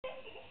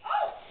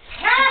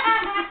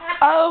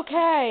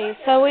Okay,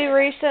 so we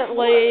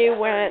recently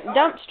went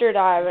dumpster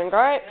diving,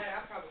 right?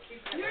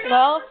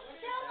 Well,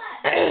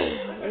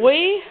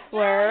 we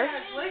were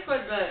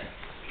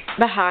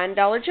behind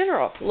Dollar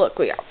General. Look,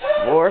 we got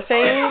 4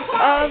 things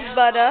of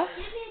butter.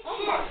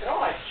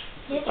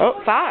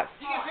 Oh, 5.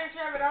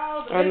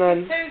 And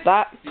then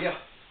that. Yeah.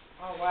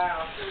 Oh,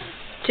 wow.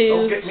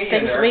 2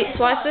 things of meat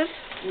slices.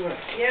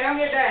 Yeah, don't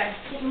get that.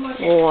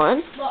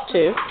 1,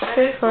 2,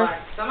 3, 4.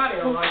 Somebody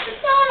will like it.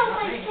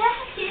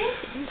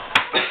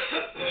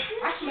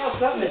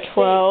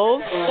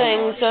 12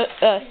 things,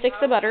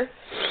 sticks of butter.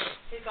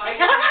 2,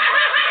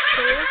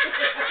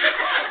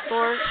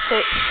 4,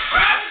 6,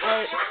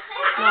 8,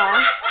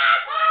 9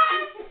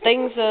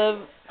 things of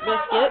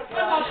biscuit.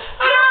 Oh,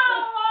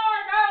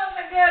 Lord, that was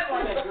a good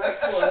one.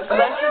 A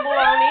bunch of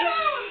bologna.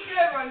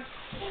 Good one.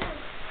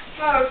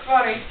 That was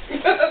funny.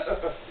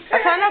 A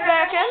ton of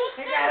bacon.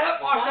 He got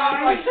up, washed off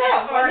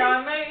myself, hard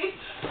on me.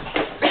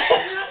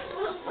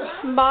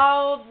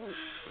 Mild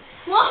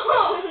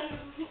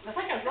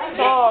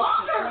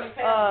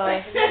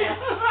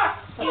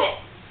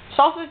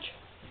sausage.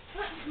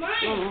 I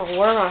don't know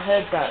where my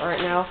head's at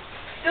right now.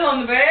 Still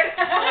on the bed?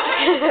 Come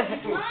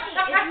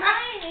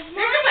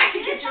back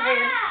and get your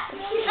hand.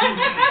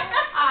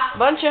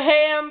 Bunch of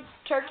ham,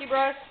 turkey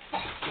breast,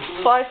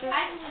 slices.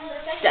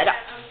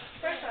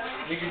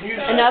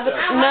 And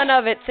none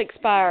of it's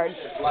expired.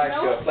 Like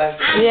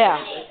plastic. Yeah,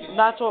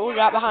 that's what we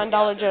got behind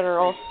Dollar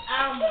General.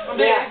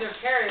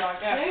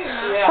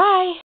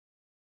 Bye.